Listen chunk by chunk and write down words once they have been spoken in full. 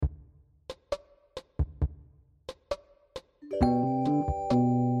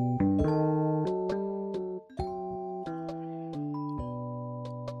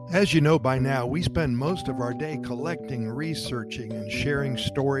As you know by now, we spend most of our day collecting, researching, and sharing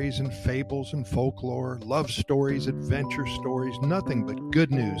stories and fables and folklore, love stories, adventure stories, nothing but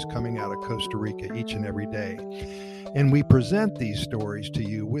good news coming out of Costa Rica each and every day. And we present these stories to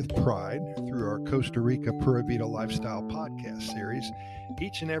you with pride through our Costa Rica Pura Vida Lifestyle podcast series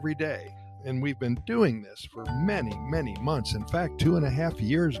each and every day. And we've been doing this for many, many months. In fact, 2.5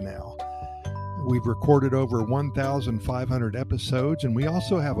 years now. We've recorded over 1,500 episodes, and we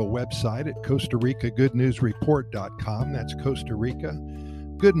also have a website at Costa Rica GoodNewsReport.com. That's Costa Rica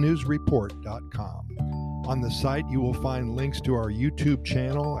GoodNewsReport.com. On the site, you will find links to our YouTube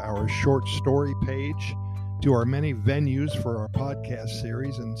channel, our short story page, to our many venues for our podcast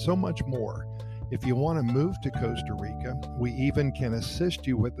series, and so much more. If you want to move to Costa Rica, we even can assist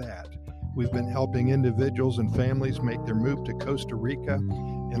you with that. We've been helping individuals and families make their move to Costa Rica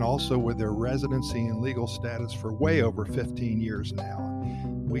and also with their residency and legal status for way over 15 years now.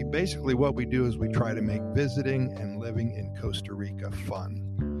 What we do is we try to make visiting and living in Costa Rica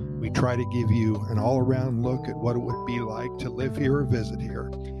fun. We try to give you an all-around look at what it would be like to live here or visit here.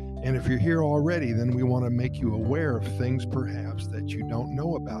 And if you're here already, then we want to make you aware of things perhaps that you don't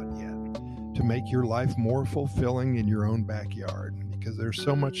know about yet to make your life more fulfilling in your own backyard, because there's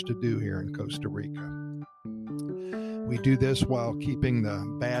so much to do here in Costa Rica. We do this while keeping the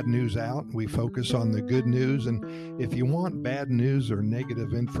bad news out. We focus on the good news. And if you want bad news or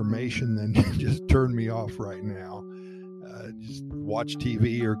negative information, then just turn me off right now. Just watch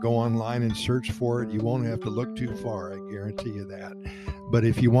TV or go online and search for it. You won't have to look too far, I guarantee you that. But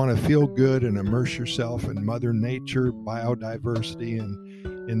if you want to feel good and immerse yourself in Mother Nature, biodiversity, and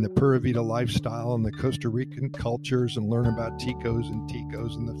in the Pura Vida lifestyle and the Costa Rican cultures, and learn about ticos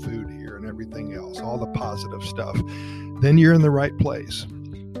and the food here and everything else, all the positive stuff, then you're in the right place.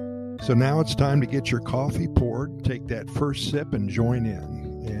 So now it's time to get your coffee poured, take that first sip and join in.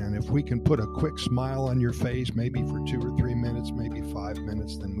 And if we can put a quick smile on your face, maybe for 2 or 3 minutes, maybe 5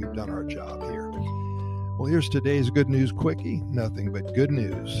 minutes, then we've done our job here. Well, here's today's Good News Quickie. Nothing but good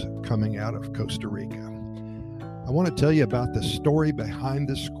news coming out of Costa Rica. I want to tell you about the story behind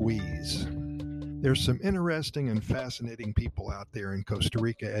the squeeze. There's some interesting and fascinating people out there in Costa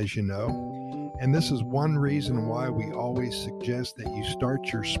Rica, as you know, and this is one reason why we always suggest that you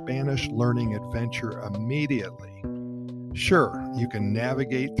start your Spanish learning adventure immediately. Sure, you can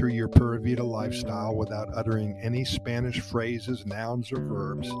navigate through your Pura Vida lifestyle without uttering any Spanish phrases, nouns, or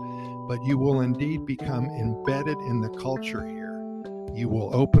verbs, but you will indeed become embedded in the culture here. You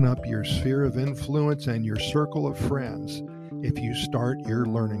will open up your sphere of influence and your circle of friends if you start your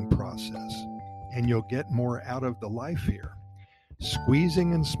learning process, and you'll get more out of the life here.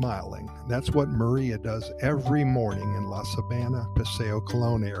 Squeezing and smiling, that's what Maria does every morning in La Sabana, Paseo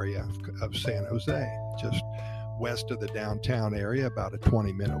Colón area of San Jose, just west of the downtown area, about a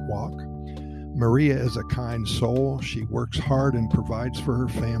 20-minute walk. Maria is a kind soul. She works hard and provides for her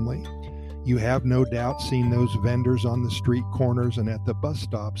family. You have no doubt seen those vendors on the street corners and at the bus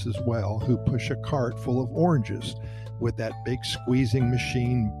stops as well, who push a cart full of oranges with that big squeezing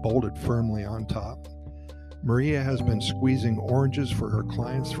machine bolted firmly on top. Maria has been squeezing oranges for her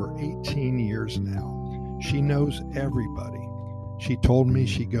clients for 18 years now. She knows everybody. She told me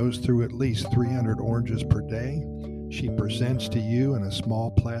she goes through at least 300 oranges per day. She presents to you in a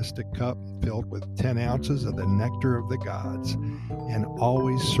small plastic cup filled with 10 ounces of the nectar of the gods, and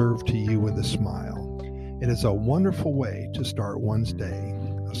always served to you with a smile. It is a wonderful way to start one's day.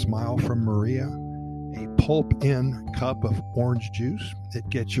 A smile from Maria, a pulp-in cup of orange juice. It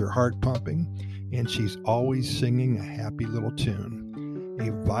gets your heart pumping, and she's always singing a happy little tune. A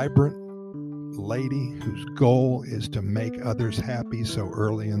vibrant lady whose goal is to make others happy so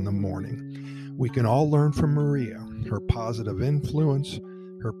early in the morning. We can all learn from Maria. Her positive influence,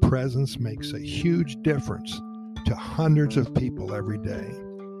 her presence makes a huge difference to hundreds of people every day.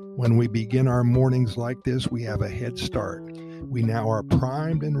 When we begin our mornings like this, we have a head start. We now are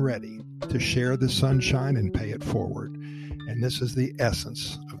primed and ready to share the sunshine and pay it forward. And this is the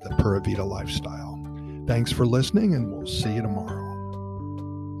essence of the Pura Vida lifestyle. Thanks for listening, and we'll see you tomorrow.